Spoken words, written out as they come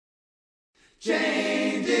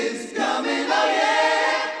Change is coming,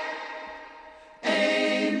 oh yeah.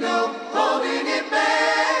 Ain't no holding it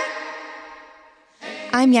back.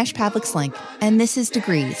 I'm Yesh Pavlik-Slink, and this is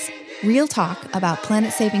Degrees, real talk about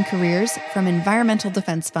planet-saving careers from Environmental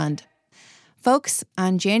Defense Fund. Folks,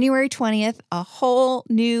 on January 20th, a whole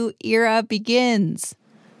new era begins.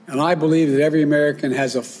 And I believe that every American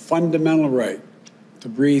has a fundamental right to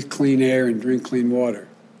breathe clean air and drink clean water.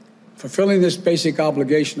 Fulfilling this basic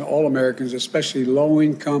obligation to all Americans, especially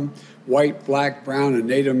low-income, white, black, brown, and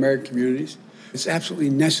Native American communities, is absolutely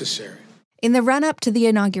necessary. In the run-up to the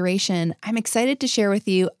inauguration, I'm excited to share with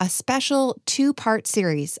you a special two-part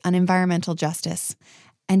series on environmental justice.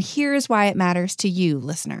 And here's why it matters to you,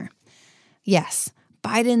 listener. Yes,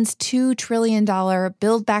 Biden's $2 trillion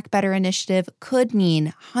Build Back Better initiative could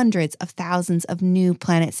mean hundreds of thousands of new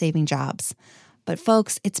planet-saving jobs. But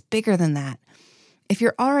folks, it's bigger than that. If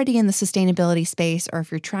you're already in the sustainability space or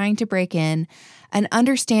if you're trying to break in, an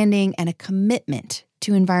understanding and a commitment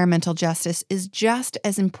to environmental justice is just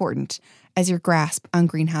as important as your grasp on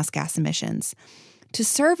greenhouse gas emissions. To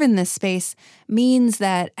serve in this space means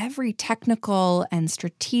that every technical and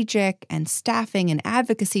strategic and staffing and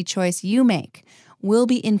advocacy choice you make will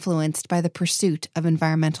be influenced by the pursuit of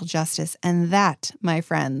environmental justice. And that, my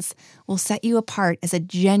friends, will set you apart as a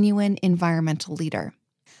genuine environmental leader.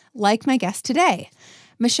 Like my guest today,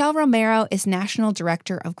 Michelle Romero is National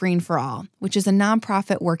Director of Green for All, which is a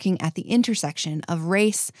nonprofit working at the intersection of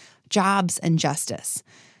race, jobs, and justice.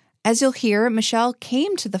 As you'll hear, Michelle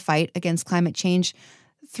came to the fight against climate change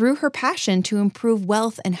through her passion to improve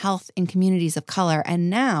wealth and health in communities of color. And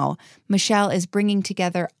now, Michelle is bringing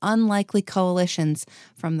together unlikely coalitions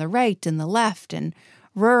from the right and the left and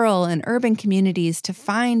rural and urban communities to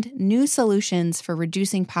find new solutions for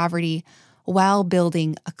reducing poverty while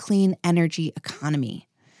building a clean energy economy.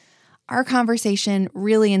 Our conversation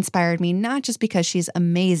really inspired me, not just because she's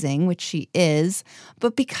amazing, which she is,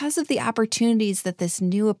 but because of the opportunities that this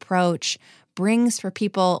new approach brings for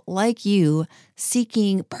people like you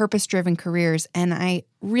seeking purpose-driven careers, and I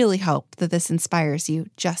really hope that this inspires you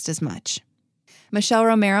just as much. Michelle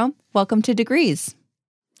Romero, welcome to Degrees.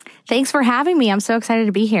 Thanks for having me. I'm so excited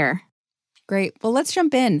to be here. Great. Well, let's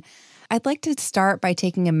jump in. I'd like to start by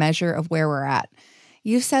taking a measure of where we're at.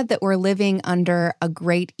 You said that we're living under a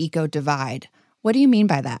great eco-divide. What do you mean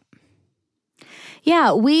by that?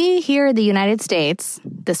 Yeah, we here in the United States,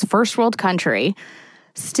 this first world country,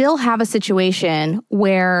 still have a situation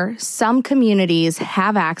where some communities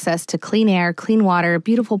have access to clean air, clean water,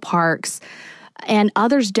 beautiful parks, and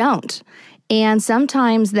others don't. And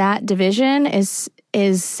sometimes that division is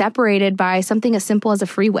separated by something as simple as a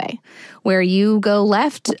freeway, where you go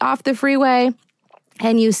left off the freeway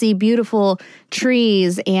and you see beautiful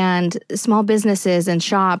trees and small businesses and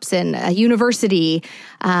shops and a university.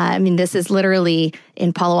 This is literally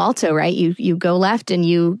in Palo Alto, right? You go left and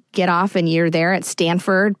you get off and you're there at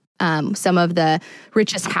Stanford. Some of the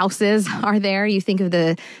richest houses are there. You think of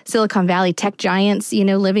the Silicon Valley tech giants,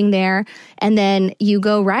 living there. And then you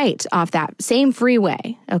go right off that same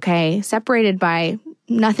freeway, okay, separated by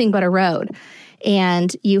nothing but a road.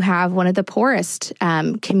 And you have one of the poorest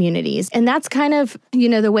communities. And that's kind of,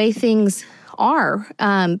 the way things are.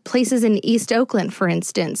 Places in East Oakland, for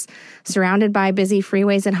instance, surrounded by busy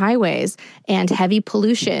freeways and highways and heavy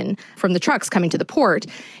pollution from the trucks coming to the port.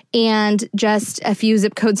 And just a few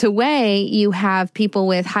zip codes away, you have people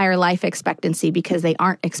with higher life expectancy because they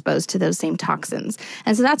aren't exposed to those same toxins.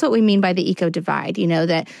 And so that's what we mean by the eco divide,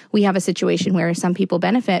 that we have a situation where some people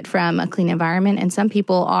benefit from a clean environment and some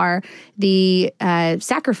people are the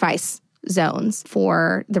sacrifice zones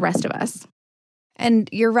for the rest of us. And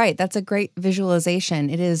you're right. That's a great visualization.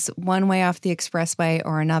 It is one way off the expressway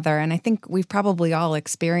or another. And I think we've probably all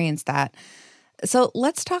experienced that. So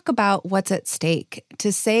let's talk about what's at stake.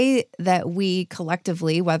 To say that we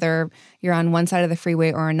collectively, whether you're on one side of the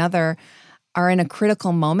freeway or another, are in a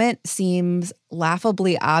critical moment seems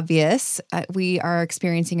laughably obvious. We are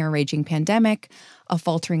experiencing a raging pandemic, a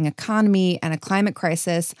faltering economy, and a climate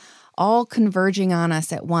crisis, all converging on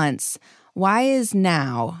us at once. Why is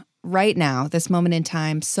now, right now, this moment in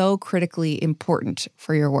time, so critically important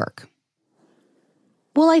for your work?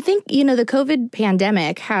 Well, I think, the COVID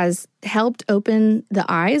pandemic has helped open the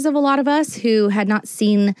eyes of a lot of us who had not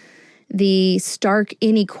seen the stark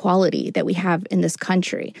inequality that we have in this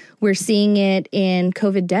country. We're seeing it in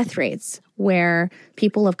COVID death rates, where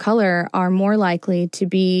people of color are more likely to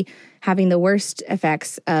be having the worst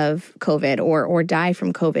effects of COVID or die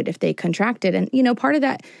from COVID if they contract it. And, part of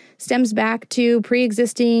that stems back to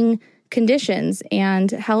pre-existing conditions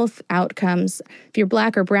and health outcomes. If you're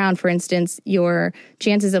Black or brown, for instance, your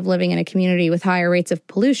chances of living in a community with higher rates of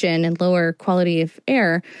pollution and lower quality of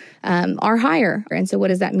air are higher. And so what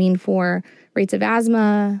does that mean for rates of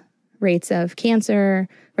asthma, rates of cancer,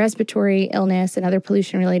 respiratory illness, and other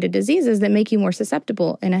pollution-related diseases that make you more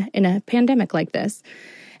susceptible in a pandemic like this?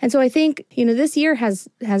 And so I think, this year has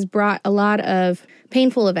brought a lot of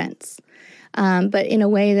painful events, but in a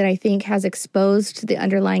way that I think has exposed the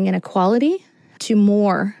underlying inequality to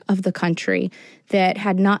more of the country that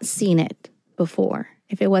had not seen it before,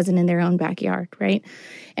 if it wasn't in their own backyard, right?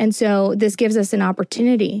 And so this gives us an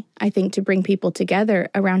opportunity, I think, to bring people together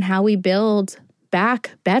around how we build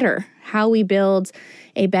back better, how we build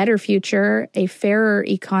a better future, a fairer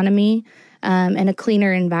economy, and a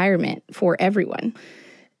cleaner environment for everyone.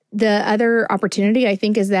 The other opportunity, I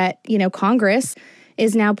think, is that, Congress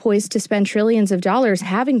is now poised to spend trillions of dollars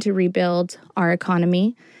having to rebuild our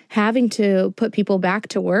economy, having to put people back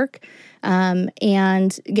to work,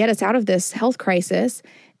 and get us out of this health crisis.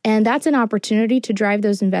 And that's an opportunity to drive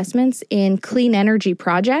those investments in clean energy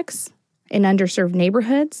projects, in underserved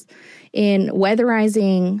neighborhoods, in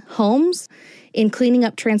weatherizing homes, in cleaning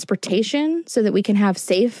up transportation so that we can have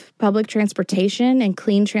safe public transportation and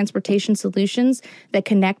clean transportation solutions that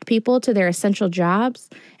connect people to their essential jobs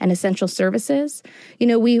and essential services.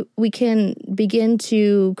 We can begin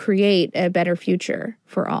to create a better future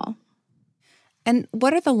for all. And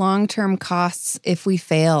what are the long-term costs if we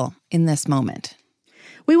fail in this moment?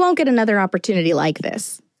 We won't get another opportunity like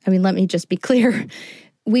this. Let me just be clear.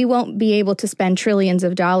 We won't be able to spend trillions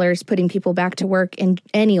of dollars putting people back to work in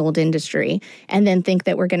any old industry and then think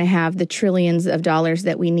that we're going to have the trillions of dollars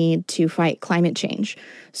that we need to fight climate change.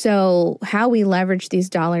 So how we leverage these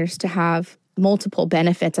dollars to have multiple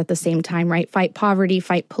benefits at the same time, right? Fight poverty,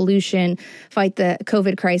 fight pollution, fight the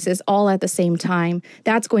COVID crisis all at the same time.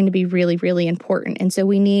 That's going to be really, really important. And so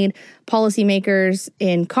we need policymakers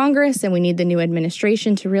in Congress and we need the new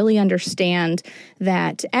administration to really understand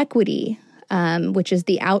that equity, which is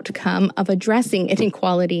the outcome of addressing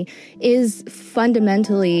inequality, is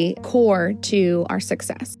fundamentally core to our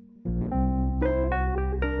success.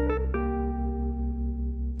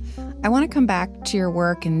 I want to come back to your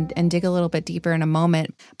work and dig a little bit deeper in a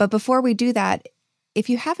moment. But before we do that, if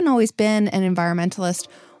you haven't always been an environmentalist,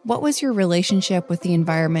 what was your relationship with the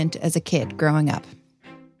environment as a kid growing up?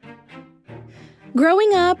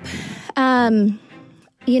 Growing up,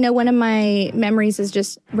 one of my memories is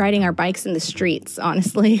just riding our bikes in the streets,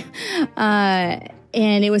 honestly.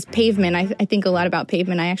 And it was pavement. I think a lot about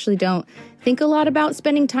pavement. I actually don't think a lot about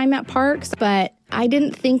spending time at parks, but I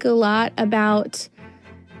didn't think a lot about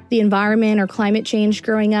the environment or climate change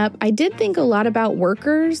growing up. I did think a lot about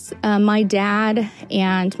workers. My dad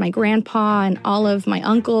and my grandpa and all of my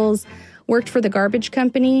uncles worked for the garbage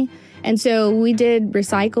company. And so we did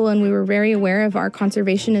recycle and we were very aware of our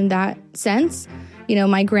conservation in that sense.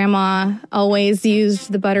 My grandma always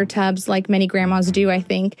used the butter tubs, like many grandmas do, I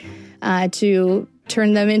think, to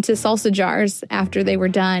turn them into salsa jars after they were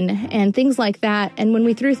done and things like that. And when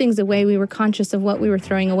we threw things away, we were conscious of what we were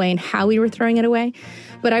throwing away and how we were throwing it away.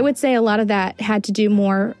 But I would say a lot of that had to do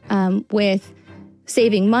more with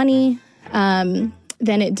saving money than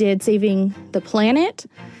it did saving the planet.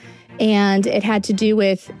 And it had to do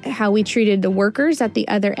with how we treated the workers at the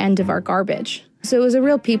other end of our garbage. So it was a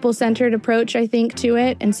real people-centered approach, I think, to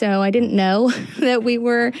it. And so I didn't know that we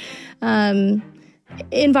were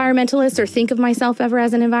environmentalists or think of myself ever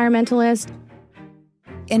as an environmentalist.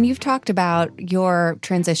 And you've talked about your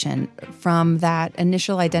transition from that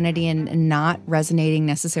initial identity and not resonating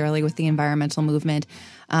necessarily with the environmental movement,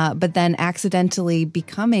 but then accidentally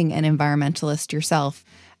becoming an environmentalist yourself.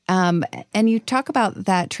 And you talk about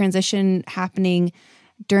that transition happening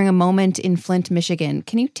during a moment in Flint, Michigan.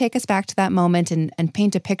 Can you take us back to that moment and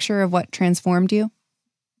paint a picture of what transformed you?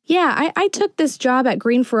 Yeah, I took this job at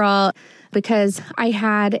Green for All because I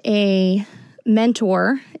had a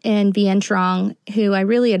mentor in Bien Trong who I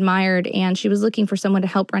really admired, and she was looking for someone to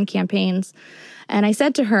help run campaigns. And I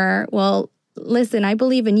said to her, well, listen, I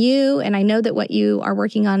believe in you, and I know that what you are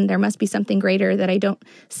working on, there must be something greater that I don't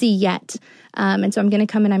see yet. And so I'm going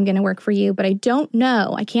to come and I'm going to work for you, but I don't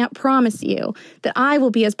know, I can't promise you that I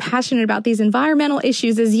will be as passionate about these environmental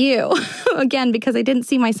issues as you. Again, because I didn't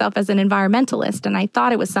see myself as an environmentalist, and I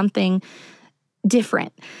thought it was something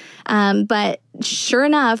different. But sure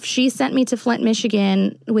enough, she sent me to Flint,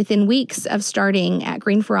 Michigan within weeks of starting at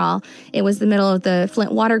Green for All. It was the middle of the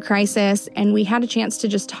Flint water crisis, and we had a chance to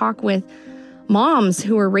just talk with moms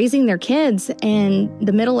who were raising their kids in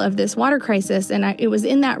the middle of this water crisis. And it was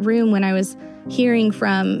in that room when I was hearing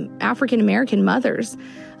from African-American mothers.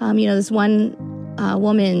 This one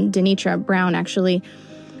woman, Denitra Brown, actually,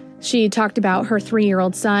 she talked about her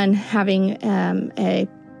 3-year-old son having a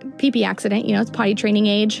pee-pee accident. It's potty training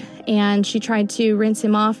age. And she tried to rinse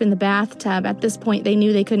him off in the bathtub. At this point, they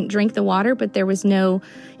knew they couldn't drink the water, but there was no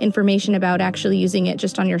information about actually using it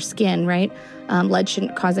just on your skin, right? Lead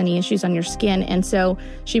shouldn't cause any issues on your skin. And so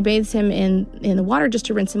she bathes him in the water just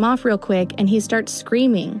to rinse him off real quick. And he starts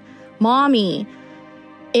screaming, "Mommy,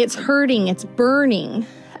 it's hurting, it's burning."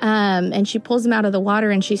 And she pulls him out of the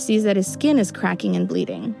water and she sees that his skin is cracking and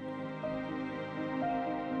bleeding.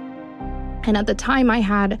 And at the time, I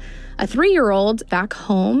had a 3-year-old back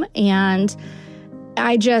home, and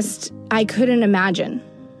I couldn't imagine,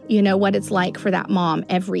 what it's like for that mom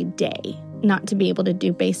every day not to be able to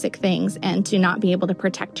do basic things and to not be able to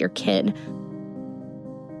protect your kid.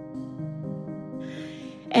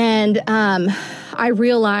 And I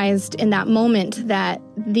realized in that moment that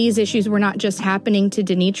these issues were not just happening to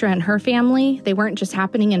Denitra and her family. They weren't just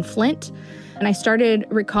happening in Flint. And I started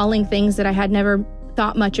recalling things that I had never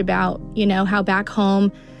thought much about, how back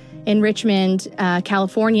home in Richmond,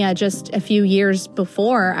 California, just a few years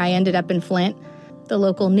before I ended up in Flint, the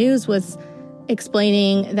local news was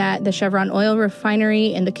explaining that the Chevron oil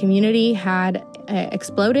refinery in the community had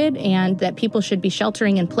exploded and that people should be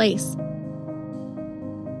sheltering in place.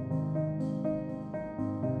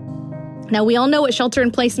 Now, we all know what shelter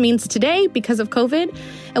in place means today because of COVID,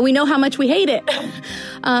 and we know how much we hate it.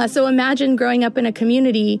 So imagine growing up in a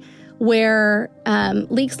community where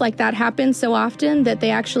leaks like that happen so often that they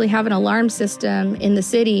actually have an alarm system in the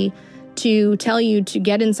city to tell you to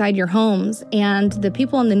get inside your homes. And the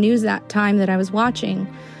people on the news that time that I was watching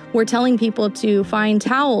were telling people to find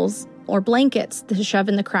towels or blankets to shove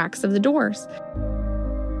in the cracks of the doors.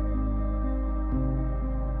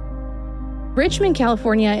 Richmond,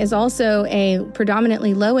 California is also a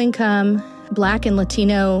predominantly low-income Black and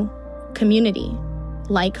Latino community,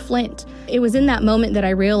 like Flint. It was in that moment that I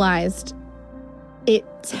realized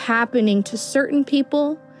it's happening to certain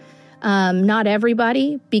people, not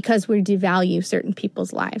everybody, because we devalue certain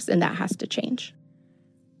people's lives, and that has to change.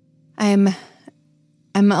 I'm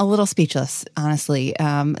a little speechless, honestly.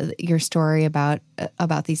 Your story about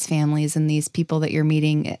these families and these people that you're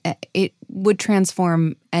meeting, it would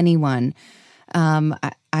transform anyone.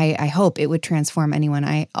 I hope it would transform anyone.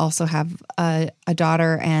 I also have a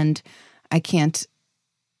daughter, and I can't.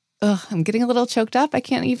 I'm getting a little choked up. I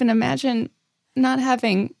can't even imagine not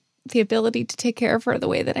having the ability to take care of her the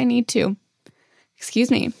way that I need to.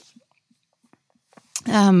 Excuse me.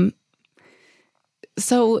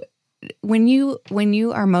 So when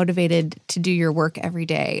you are motivated to do your work every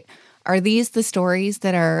day, are these the stories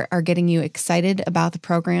that are getting you excited about the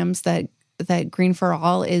programs that Green for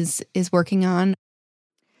All is working on?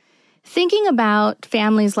 Thinking about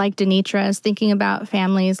families like Denitra's, thinking about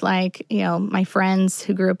families like, my friends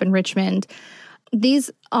who grew up in Richmond, these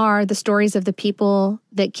are the stories of the people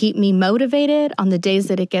that keep me motivated on the days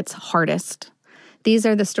that it gets hardest. These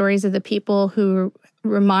are the stories of the people who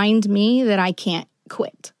remind me that I can't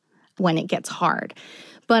quit when it gets hard.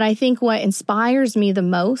 But I think what inspires me the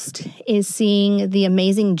most is seeing the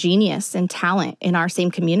amazing genius and talent in our same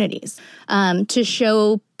communities. To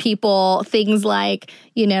show people things like,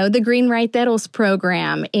 the Green Right Nettles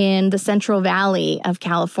program in the Central Valley of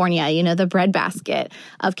California, the breadbasket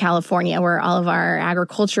of California, where all of our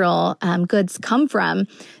agricultural goods come from.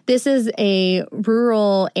 This is a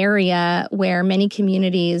rural area where many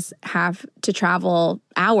communities have to travel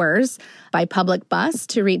hours by public bus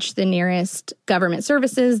to reach the nearest government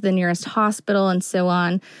services, the nearest hospital, and so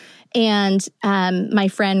on. And my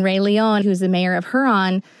friend Ray Leon, who's the mayor of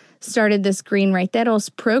Huron, started this Green Right Nettles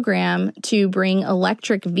program to bring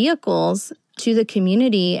electric vehicles to the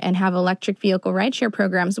community and have electric vehicle rideshare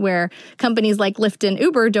programs where companies like Lyft and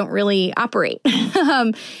Uber don't really operate.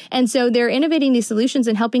 And so they're innovating these solutions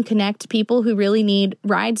and helping connect people who really need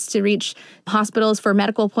rides to reach hospitals for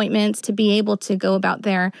medical appointments, to be able to go about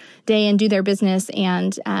their day and do their business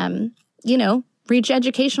and, reach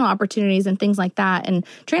educational opportunities and things like that. And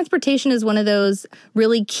transportation is one of those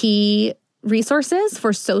really key resources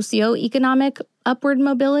for socioeconomic upward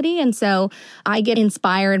mobility. And so I get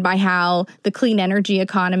inspired by how the clean energy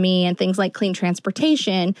economy and things like clean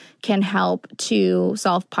transportation can help to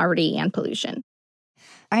solve poverty and pollution.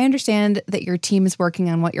 I understand that your team is working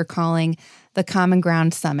on what you're calling the Common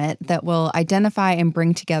Ground Summit that will identify and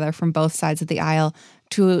bring together from both sides of the aisle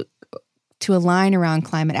to align around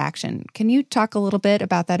climate action. Can you talk a little bit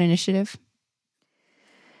about that initiative?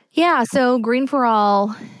 Yeah, so Green for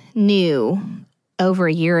All knew over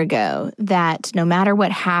a year ago that no matter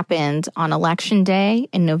what happened on Election Day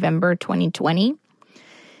in November 2020,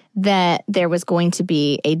 that there was going to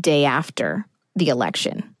be a day after the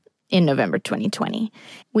election in November 2020.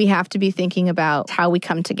 We have to be thinking about how we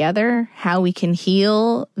come together, how we can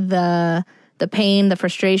heal the pain, the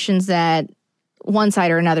frustrations that one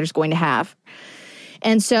side or another is going to have.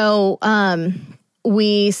 And so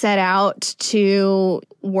we set out to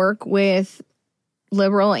work with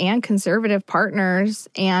liberal and conservative partners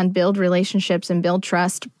and build relationships and build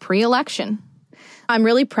trust pre-election. I'm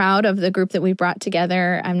really proud of the group that we brought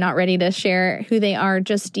together. I'm not ready to share who they are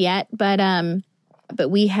just yet, but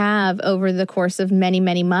we have, over the course of many,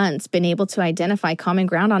 many months, been able to identify common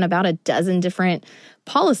ground on about a dozen different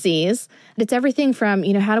policies. It's everything from,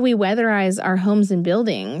 how do we weatherize our homes and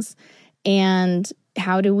buildings, and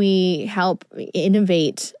how do we help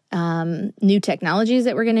innovate new technologies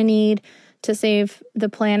that we're going to need to save the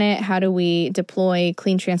planet? How do we deploy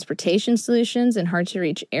clean transportation solutions in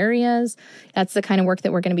hard-to-reach areas? That's the kind of work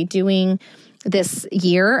that we're going to be doing this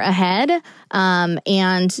year ahead,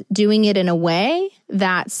 and doing it in a way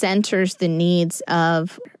that centers the needs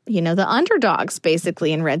of, the underdogs,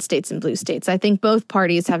 basically, in red states and blue states. I think both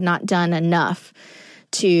parties have not done enough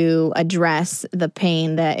to address the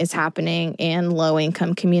pain that is happening in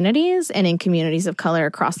low-income communities and in communities of color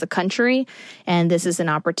across the country. And this is an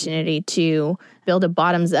opportunity to build a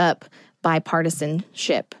bottoms-up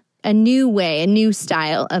bipartisanship, a new way, a new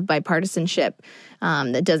style of bipartisanship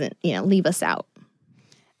that doesn't, leave us out.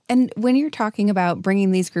 And when you're talking about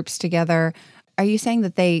bringing these groups together, are you saying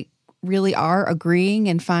that they really are agreeing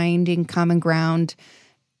and finding common ground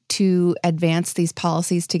to advance these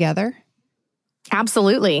policies together?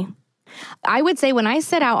 Absolutely. I would say when I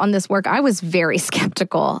set out on this work, I was very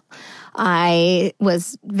skeptical. I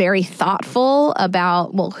was very thoughtful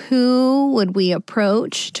about, who would we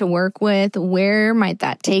approach to work with? Where might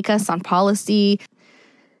that take us on policy?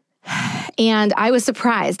 And I was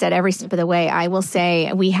surprised at every step of the way. I will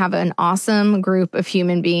say we have an awesome group of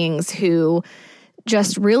human beings who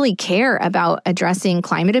just really care about addressing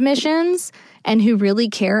climate emissions and who really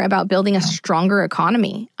care about building a stronger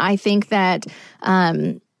economy. I think that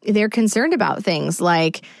they're concerned about things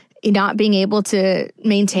like not being able to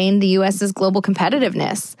maintain the U.S.'s global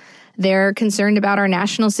competitiveness. They're concerned about our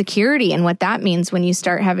national security and what that means when you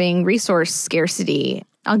start having resource scarcity.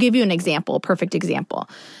 I'll give you an example, a perfect example.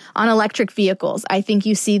 On electric vehicles, I think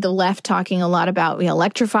you see the left talking a lot about we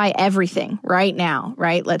electrify everything right now,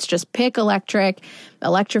 right? Let's just pick electrify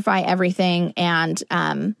everything,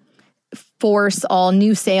 and force all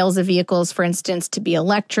new sales of vehicles, for instance, to be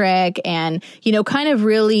electric, and, kind of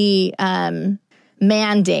really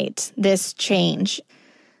mandate this change.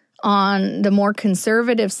 On the more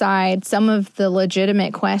conservative side, some of the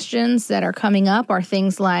legitimate questions that are coming up are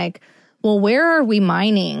things like, where are we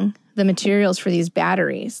mining the materials for these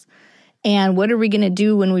batteries? And what are we going to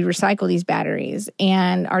do when we recycle these batteries?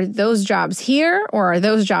 And are those jobs here or are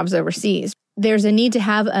those jobs overseas? There's a need to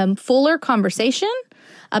have a fuller conversation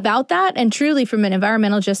about that. And truly, from an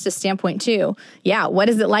environmental justice standpoint, too, what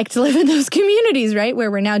is it like to live in those communities, right?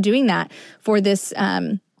 Where we're now doing that for this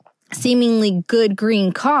seemingly good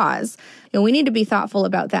green cause. We need to be thoughtful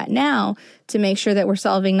about that now to make sure that we're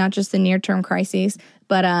solving not just the near-term crises,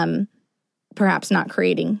 but perhaps not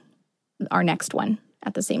creating our next one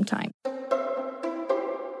at the same time.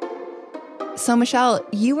 So, Michelle,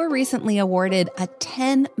 you were recently awarded a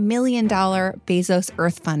 $10 million Bezos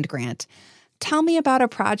Earth Fund grant. Tell me about a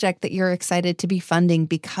project that you're excited to be funding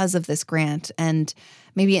because of this grant, and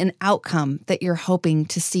maybe an outcome that you're hoping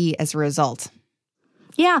to see as a result.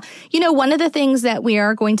 Yeah. One of the things that we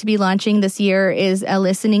are going to be launching this year is a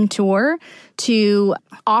listening tour to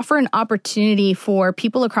offer an opportunity for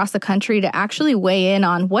people across the country to actually weigh in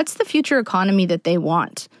on what's the future economy that they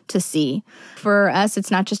want to see. For us,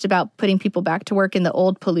 it's not just about putting people back to work in the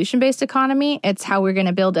old pollution-based economy. It's how we're going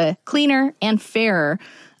to build a cleaner and fairer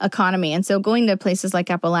economy. And so going to places like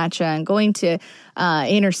Appalachia and going to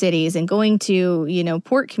inner cities and going to,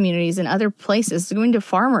 port communities and other places, going to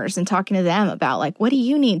farmers and talking to them about what do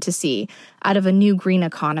you need to see out of a new green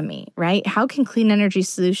economy, right? How can clean energy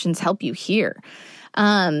solutions help you here?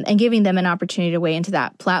 And giving them an opportunity to weigh into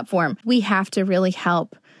that platform. We have to really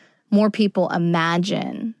help more people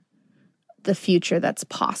imagine the future that's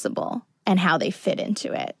possible and how they fit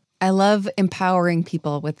into it. I love empowering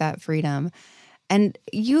people with that freedom. And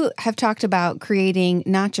you have talked about creating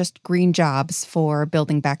not just green jobs for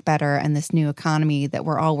Building Back Better and this new economy that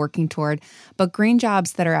we're all working toward, but green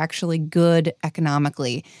jobs that are actually good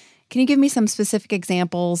economically. Can you give me some specific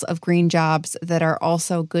examples of green jobs that are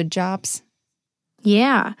also good jobs?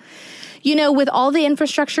 Yeah. With all the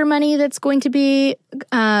infrastructure money that's going to be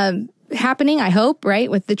happening, I hope,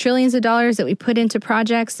 right, with the trillions of dollars that we put into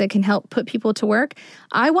projects that can help put people to work.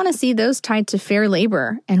 I want to see those tied to fair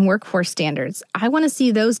labor and workforce standards. I want to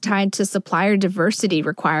see those tied to supplier diversity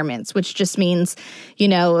requirements, which just means,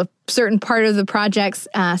 a certain part of the projects,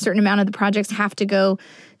 a certain amount of the projects have to go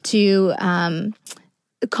to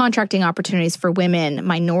contracting opportunities for women,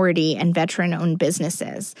 minority, and veteran-owned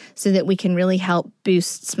businesses so that we can really help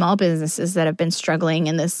boost small businesses that have been struggling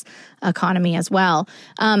in this economy as well.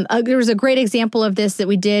 There was a great example of this that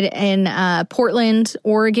we did in Portland,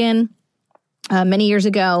 Oregon, many years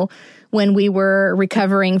ago when we were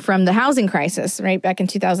recovering from the housing crisis, right, back in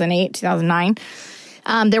 2008,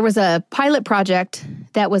 2009. There was a pilot project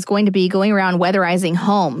that was going to be going around weatherizing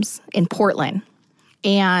homes in Portland.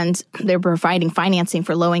 And they're providing financing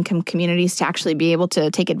for low-income communities to actually be able to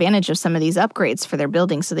take advantage of some of these upgrades for their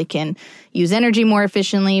buildings so they can use energy more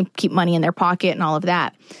efficiently, keep money in their pocket, and all of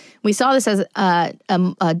that. We saw this as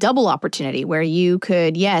a double opportunity where you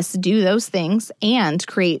could, yes, do those things and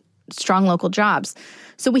create strong local jobs.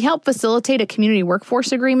 So we helped facilitate a community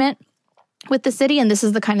workforce agreement with the city, and this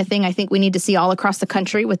is the kind of thing I think we need to see all across the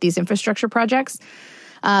country with these infrastructure projects.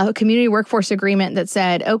 A community workforce agreement that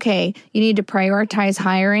said, okay, you need to prioritize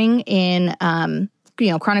hiring in,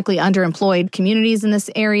 chronically underemployed communities in this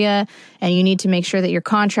area, and you need to make sure that you're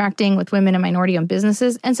contracting with women and minority-owned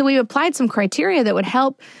businesses. And so we applied some criteria that would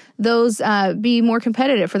help those be more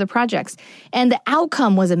competitive for the projects. And the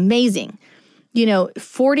outcome was amazing.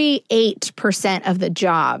 48% of the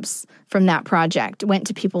jobs from that project went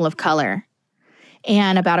to people of color,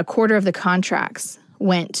 and about a quarter of the contracts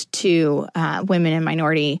went to women and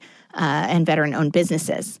minority and veteran-owned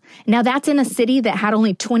businesses. Now, that's in a city that had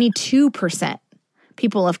only 22%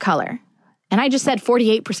 people of color. And I just said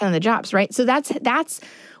 48% of the jobs, right? So that's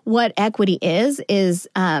what equity is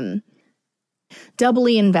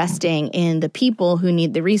doubly investing in the people who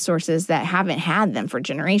need the resources that haven't had them for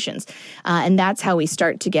generations. And that's how we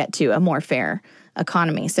start to get to a more fair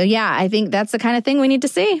economy. So yeah, I think that's the kind of thing we need to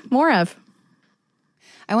see more of.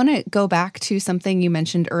 I want to go back to something you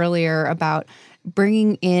mentioned earlier about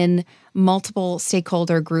bringing in multiple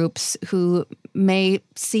stakeholder groups who may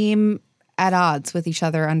seem at odds with each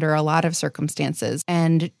other under a lot of circumstances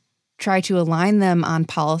and try to align them on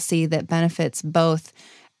policy that benefits both.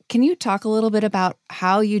 Can you talk a little bit about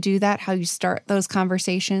how you do that, how you start those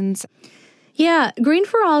conversations? Yeah, Green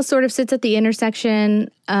for All sort of sits at the intersection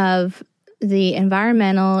of the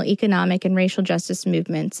environmental, economic, and racial justice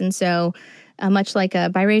movements. And so much like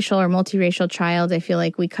a biracial or multiracial child, I feel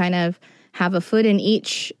like we kind of have a foot in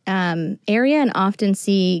each area and often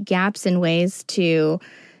see gaps in ways to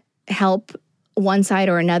help one side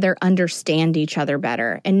or another understand each other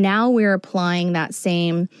better. And now we're applying that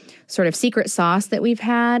same sort of secret sauce that we've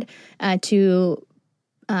had to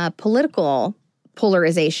political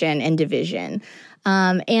polarization and division.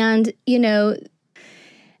 And,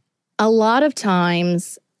 a lot of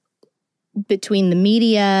times between the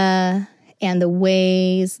media and the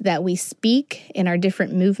ways that we speak in our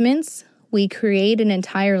different movements, we create an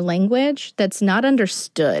entire language that's not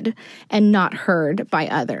understood and not heard by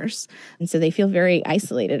others. And so they feel very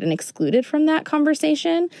isolated and excluded from that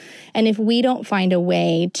conversation. And if we don't find a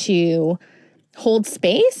way to hold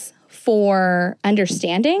space for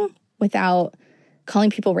understanding without calling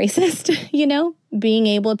people racist, being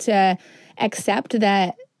able to accept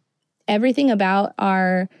that everything about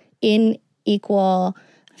our unequal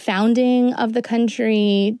founding of the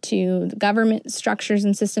country to the government structures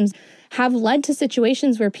and systems have led to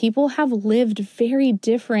situations where people have lived very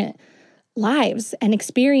different lives and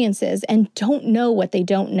experiences and don't know what they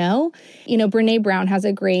don't know. Brené Brown has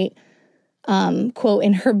a great quote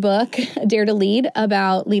in her book, Dare to Lead,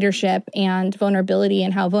 about leadership and vulnerability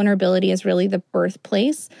and how vulnerability is really the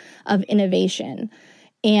birthplace of innovation.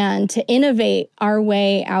 And to innovate our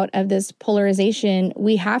way out of this polarization,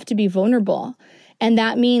 we have to be vulnerable. And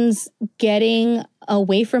that means getting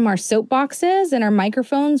away from our soapboxes and our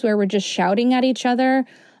microphones where we're just shouting at each other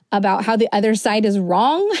about how the other side is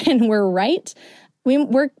wrong and we're right. We're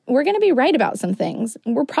going to be right about some things.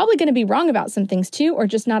 We're probably going to be wrong about some things too, or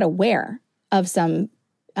just not aware of some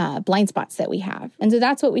blind spots that we have. And so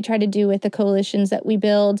that's what we try to do with the coalitions that we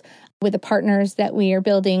build, with the partners that we are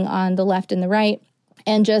building on the left and the right,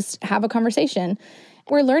 and just have a conversation.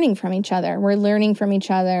 We're learning from each other. We're learning from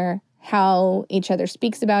each other how each other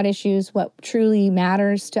speaks about issues, what truly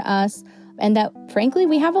matters to us, and that, frankly,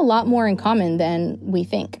 we have a lot more in common than we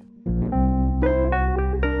think.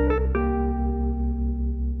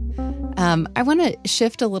 I want to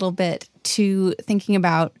shift a little bit to thinking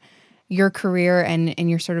about your career and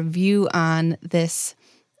your sort of view on this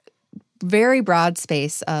very broad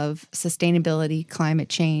space of sustainability, climate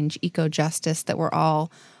change, eco-justice that we're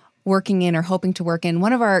all working in or hoping to work in.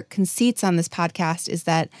 One of our conceits on this podcast is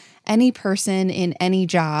that any person in any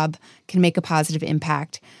job can make a positive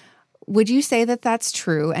impact. Would you say that that's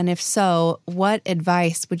true? And if so, what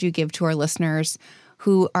advice would you give to our listeners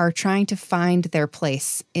who are trying to find their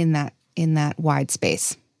place in that wide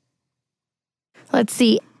space? Let's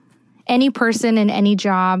see. Any person in any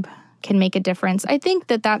job can make a difference. I think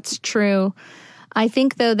that that's true. I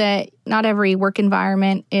think, though, that not every work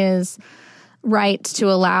environment is right to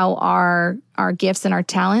allow our gifts and our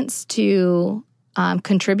talents to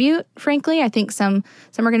contribute, frankly. I think some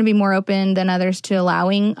are going to be more open than others to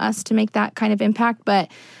allowing us to make that kind of impact.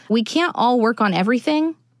 But we can't all work on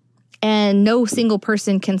everything, and no single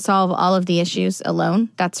person can solve all of the issues alone.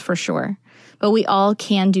 That's for sure. But we all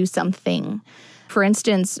can do something. For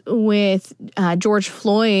instance, with George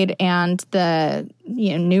Floyd and the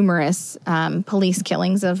numerous police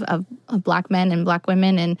killings of Black men and Black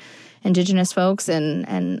women and Indigenous folks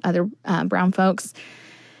and other brown folks,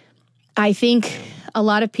 I think a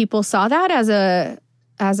lot of people saw that as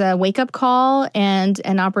a wake-up call and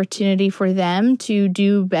an opportunity for them to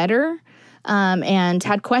do better, and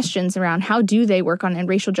had questions around how do they work on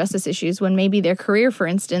racial justice issues when maybe their career, for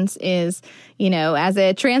instance, is, as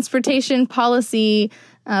a transportation policy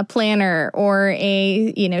planner or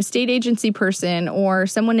a, state agency person or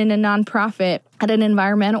someone in a nonprofit at an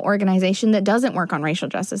environmental organization that doesn't work on racial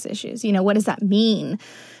justice issues. What does that mean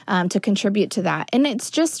to contribute to that? And it's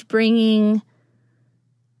just bringing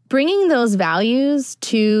those values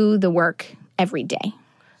to the work every day.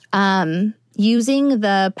 Using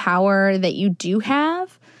the power that you do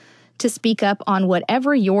have to speak up on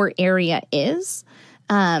whatever your area is,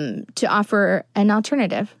 to offer an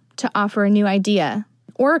alternative, to offer a new idea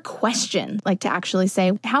or a question, like to actually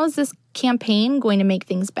say, how is this campaign going to make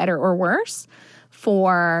things better or worse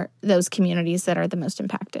for those communities that are the most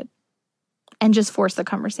impacted? And just force the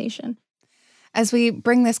conversation. As we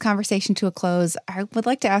bring this conversation to a close, I would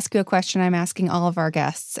like to ask you a question I'm asking all of our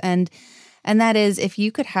guests. And that is, if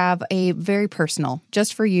you could have a very personal,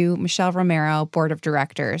 just for you, Michelle Romero, board of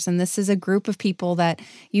directors. And this is a group of people that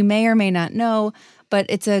you may or may not know, but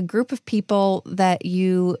it's a group of people that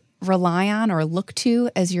you rely on or look to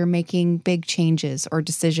as you're making big changes or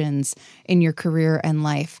decisions in your career and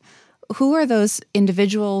life. Who are those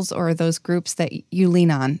individuals or those groups that you lean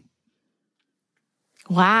on?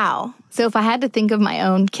 Wow. So if I had to think of my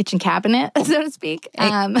own kitchen cabinet, so to speak.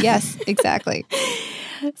 Yes, exactly.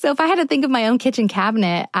 So if I had to think of my own kitchen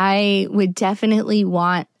cabinet, I would definitely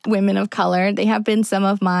want women of color. They have been some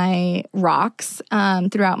of my rocks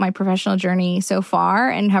throughout my professional journey so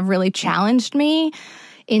far and have really challenged me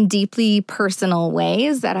in deeply personal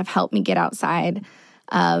ways that have helped me get outside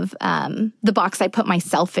of the box I put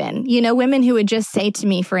myself in. Women who would just say to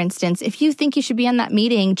me, for instance, if you think you should be in that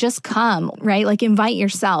meeting, just come, right? Like invite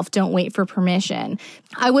yourself. Don't wait for permission.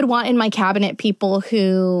 I would want in my cabinet people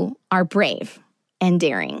who are brave and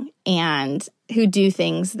daring and who do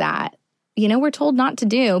things that, we're told not to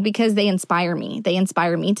do because they inspire me. They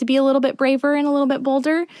inspire me to be a little bit braver and a little bit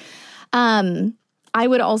bolder. I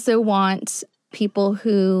would also want people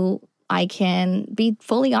who I can be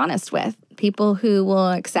fully honest with, people who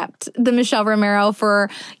will accept the Michelle Romero for,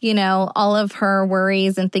 all of her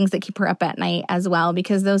worries and things that keep her up at night as well,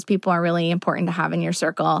 because those people are really important to have in your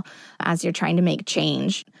circle as you're trying to make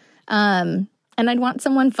change. And I'd want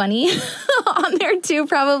someone funny on there too,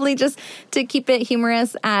 probably just to keep it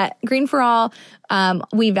humorous. At Green for All,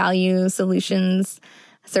 we value solutions,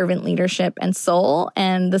 servant leadership, and soul.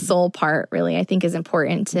 And the soul part really, I think, is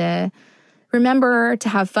important to remember to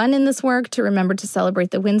have fun in this work, to remember to celebrate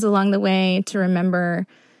the wins along the way, to remember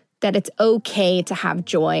that it's okay to have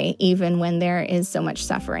joy even when there is so much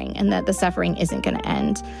suffering, and that the suffering isn't going to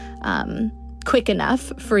end quick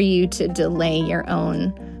enough for you to delay your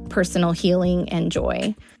own personal healing and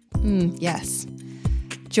joy. Yes.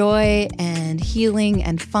 Joy and healing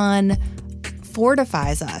and fun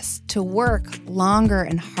fortifies us to work longer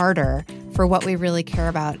and harder for what we really care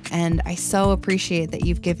about. And I so appreciate that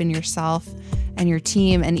you've given yourself and your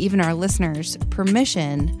team and even our listeners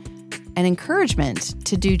permission and encouragement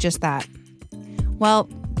to do just that. Well,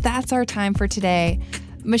 that's our time for today.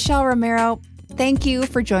 Michelle Romero, thank you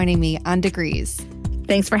for joining me on Degrees.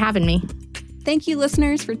 Thanks for having me. Thank you,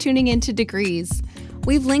 listeners, for tuning in to Degrees.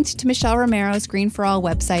 We've linked to Michelle Romero's Green for All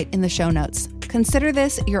website in the show notes. Consider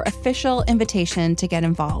this your official invitation to get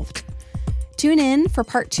involved. Tune in for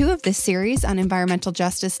part 2 of this series on environmental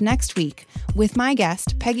justice next week with my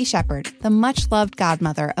guest, Peggy Shepard, the much-loved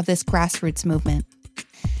godmother of this grassroots movement.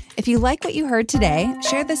 If you like what you heard today,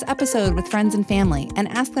 share this episode with friends and family and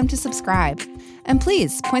ask them to subscribe. And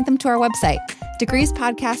please point them to our website,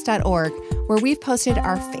 degreespodcast.org, where we've posted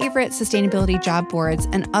our favorite sustainability job boards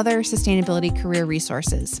and other sustainability career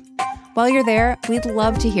resources. While you're there, we'd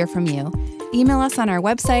love to hear from you. Email us on our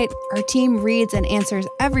website. Our team reads and answers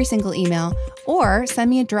every single email, or send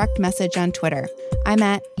me a direct message on Twitter. I'm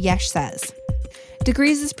at Yesh Says.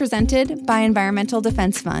 Degrees is presented by Environmental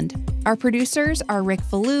Defense Fund. Our producers are Rick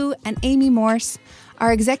Fallu and Amy Morse.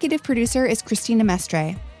 Our executive producer is Christina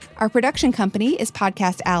Mestre. Our production company is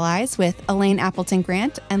Podcast Allies with Elaine Appleton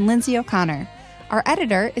Grant and Lindsay O'Connor. Our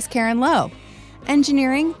editor is Karen Lowe.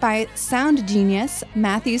 Engineering by sound genius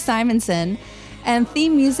Matthew Simonson, and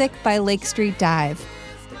theme music by Lake Street Dive.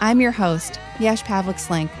 I'm your host, Yesh Pavlik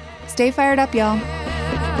Slink. Stay fired up, y'all.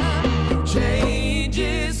 Change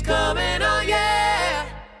is coming, oh yeah.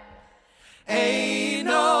 Ain't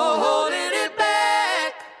no holding it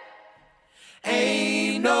back.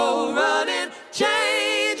 Ain't no